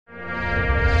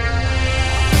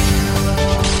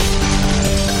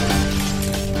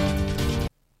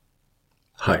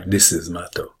Hi, this is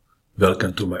Mato.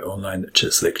 Welcome to my online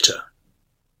chess lecture.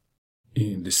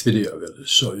 In this video I will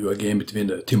show you a game between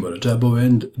Tiimour Radjabov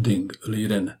and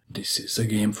Liren. This is a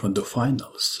game from the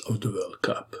finals of the World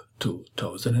Cup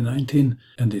 2019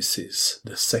 and this is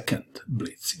the second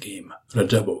Blitz game.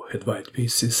 Radjabov had white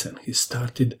pieces and he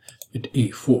started with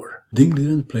e4.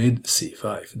 Liren played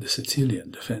c5, the Sicilian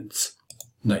defense.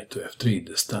 Knight to f3,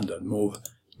 the standard move.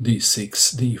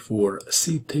 d6, d4,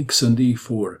 c takes on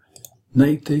d4.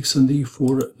 Knight takes on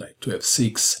d4, knight to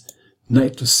f6,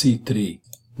 knight to c3,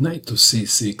 knight to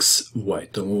c6,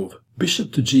 white to move,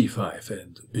 bishop to g5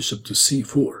 and bishop to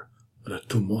c4 are the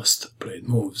two most played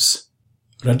moves.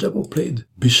 Radjabov played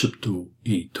bishop to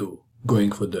e2,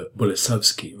 going for the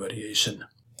Boleslavsky variation.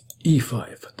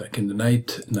 e5, attacking the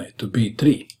knight, knight to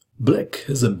b3. Black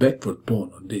has a backward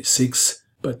pawn on d6,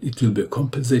 but it will be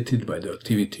compensated by the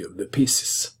activity of the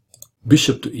pieces.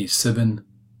 Bishop to e7,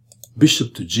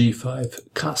 bishop to g5,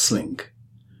 castling.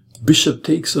 Bishop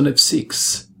takes on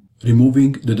f6,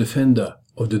 removing the defender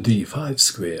of the d5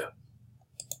 square.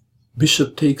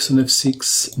 Bishop takes on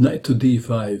f6, knight to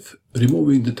d5,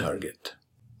 removing the target.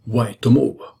 White to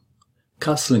move.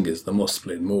 Castling is the most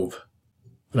played move.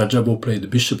 Radjabov played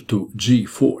bishop to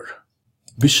g4,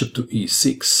 bishop to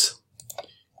e6.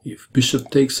 If bishop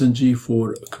takes on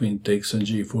g4, queen takes on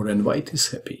g4 and white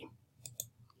is happy.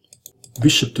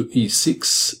 Bishop to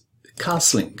e6,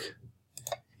 castling.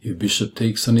 If bishop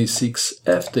takes on e6,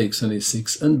 f takes on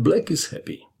e6 and black is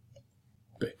happy.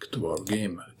 Back to our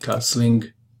game.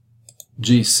 Castling,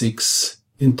 g6,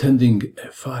 intending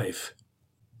f5.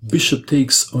 Bishop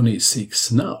takes on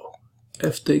e6 now.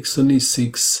 F takes on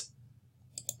e6.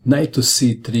 Knight to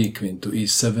c3, queen to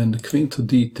e7, queen to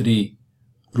d3.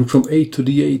 Rook from a to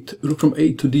d8, rook from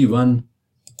a to d1.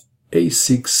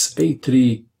 a6,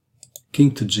 a3,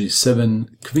 king to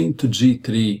g7, queen to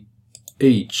g3.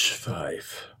 h5.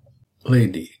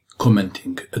 Lady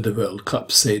commenting at the World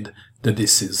Cup said that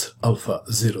this is Alpha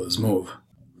Zero's move.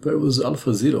 Where was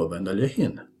Alpha Zero when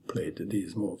Liren played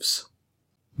these moves?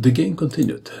 The game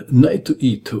continued. Knight to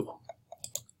e2,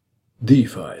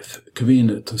 d5, queen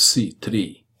to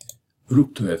c3,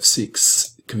 rook to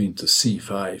f6, queen to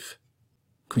c5,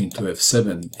 queen to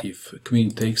f7. If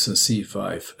queen takes on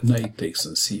c5, knight takes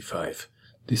on c5.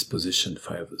 This position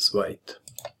 5 was white.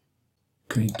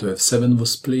 Queen to f7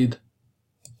 was played,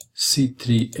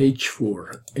 c3,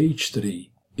 h4, h3,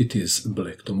 it is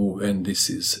black to move and this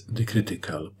is the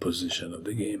critical position of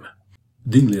the game.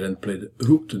 Liren played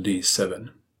rook to d7,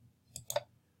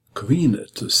 queen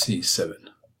to c7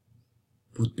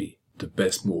 would be the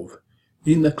best move.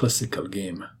 In a classical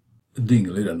game,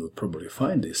 Liren would probably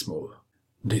find this move.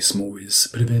 This move is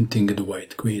preventing the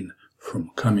white queen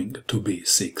from coming to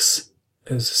b6,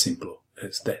 as simple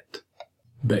as that.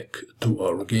 Back to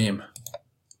our game.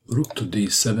 Rook to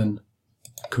d7,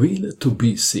 queen to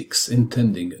b6,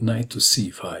 intending knight to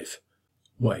c5.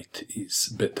 White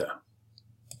is better.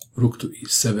 Rook to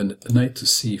e7, knight to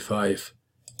c5,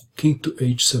 king to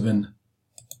h7,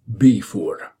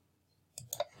 b4.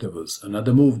 There was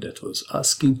another move that was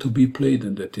asking to be played,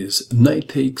 and that is knight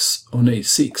takes on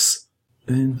a6.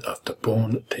 And after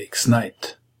pawn takes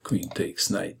knight, queen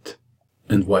takes knight.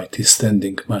 And white is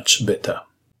standing much better.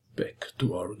 Back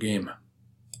to our game.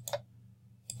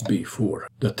 b4.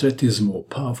 The threat is more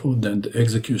powerful than the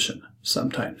execution,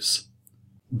 sometimes.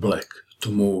 Black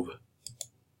to move.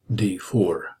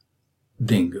 d4.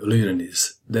 Liren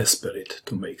is desperate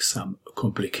to make some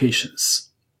complications.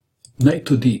 Knight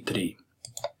to d3.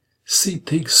 c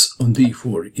takes on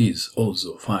d4 is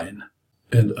also fine.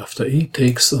 And after e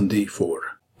takes on d4,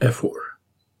 f4.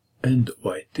 And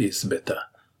white is better.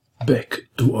 Back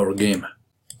to our game.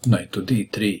 Knight to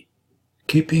d3,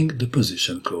 keeping the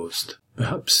position closed,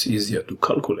 perhaps easier to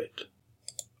calculate.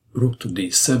 Rook to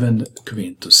d7,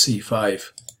 queen to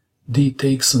c5, d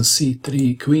takes on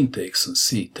c3, queen takes on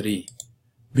c3,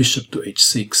 bishop to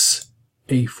h6,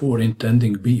 a4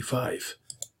 intending b5,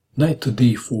 knight to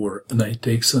d4, knight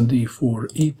takes on d4,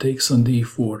 e takes on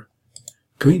d4,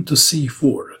 queen to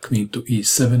c4, queen to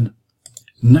e7,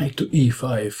 knight to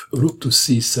e5, rook to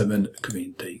c7,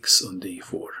 queen takes on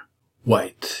d4.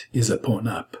 White is a pawn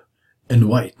up, and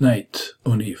white knight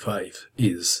on e5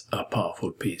 is a powerful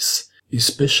piece,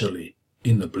 especially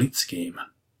in the Blitz game.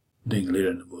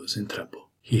 Liren was in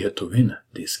trouble. He had to win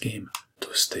this game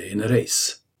to stay in a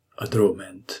race. A draw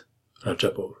meant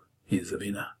Radjabov is a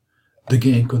winner. The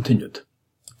game continued.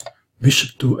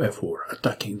 Bishop to f4,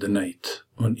 attacking the knight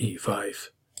on e5.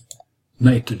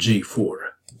 Knight to g4,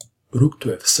 rook to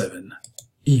f7,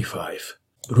 e5.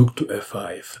 Rook to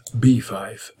f5,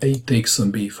 b5, a takes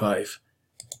on b5,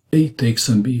 a takes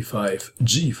on b5,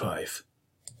 g5,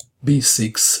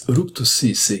 b6, rook to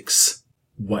c6,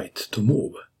 white to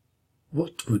move.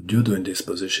 What would you do in this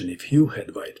position if you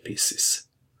had white pieces?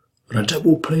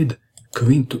 Radjabov played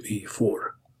queen to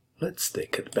e4. Let's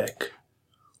take it back.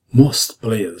 Most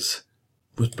players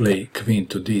would play queen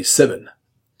to d7,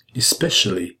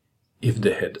 especially if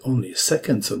they had only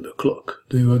seconds on the clock.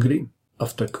 Do you agree?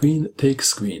 After queen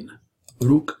takes queen,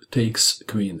 rook takes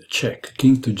queen, check,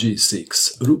 king to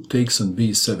g6, rook takes on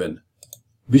b7,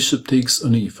 bishop takes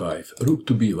on e5, rook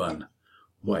to b1.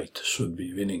 White should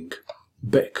be winning.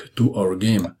 Back to our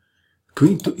game.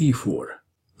 Queen to e4.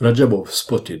 Radjabov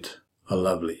spotted a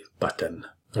lovely pattern.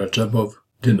 Radjabov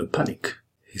didn't panic.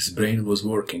 His brain was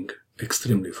working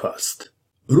extremely fast.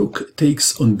 Rook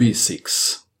takes on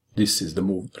b6. This is the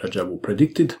move Radjabov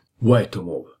predicted. White to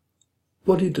move.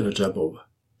 What did Radjabov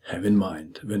have in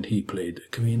mind when he played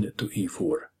queen to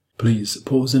e4? Please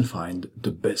pause and find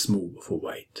the best move for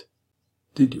white.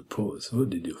 Did you pause? What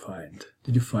did you find?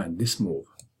 Did you find this move?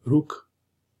 Rook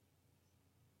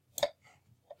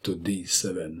to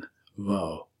d7.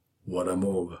 Wow, what a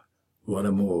move. What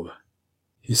a move.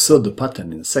 He saw the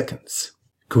pattern in seconds.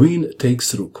 Queen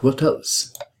takes rook. What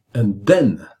else? And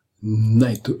then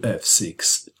knight to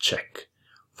f6, check.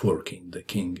 Forking the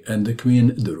king and the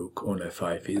queen, the rook on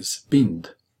f5 is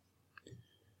pinned.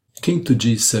 King to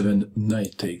g7,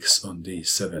 knight takes on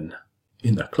d7.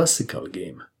 In a classical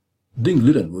game,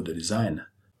 Liren would resign,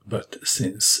 but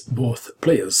since both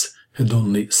players had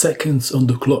only seconds on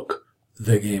the clock,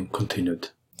 the game continued.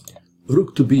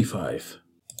 Rook to b5,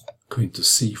 queen to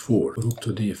c4, rook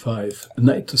to d5,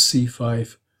 knight to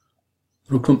c5,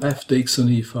 rook on f takes on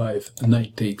e5,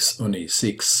 knight takes on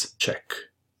e6, check.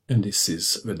 And this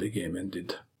is where the game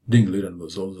ended. Liren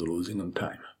was also losing on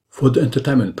time. For the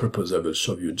entertainment purpose I will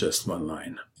show you just one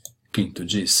line. King to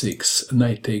g6,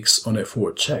 knight takes on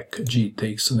f4, check, g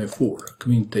takes on f4,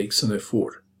 queen takes on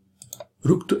f4.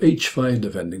 Rook to h5,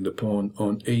 defending the pawn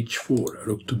on h4,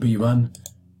 rook to b1,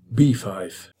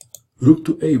 b5, rook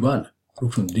to a1,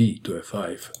 rook from d to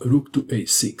f5, rook to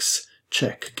a6,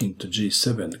 check, king to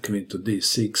g7, queen to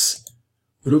d6,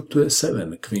 rook to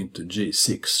a7, queen to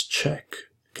g6, check,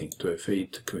 king to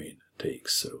f8, queen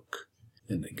takes rook.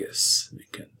 And I guess we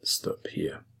can stop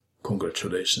here.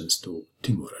 Congratulations to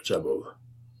Teimour Radjabov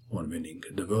on winning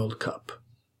the World Cup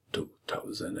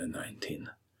 2019.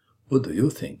 What do you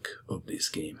think of this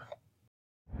game?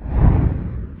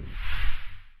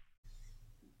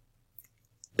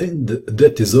 And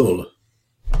that is all.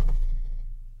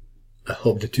 I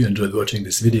hope that you enjoyed watching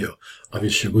this video. I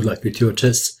wish you good luck with your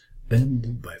chess,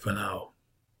 and bye for now.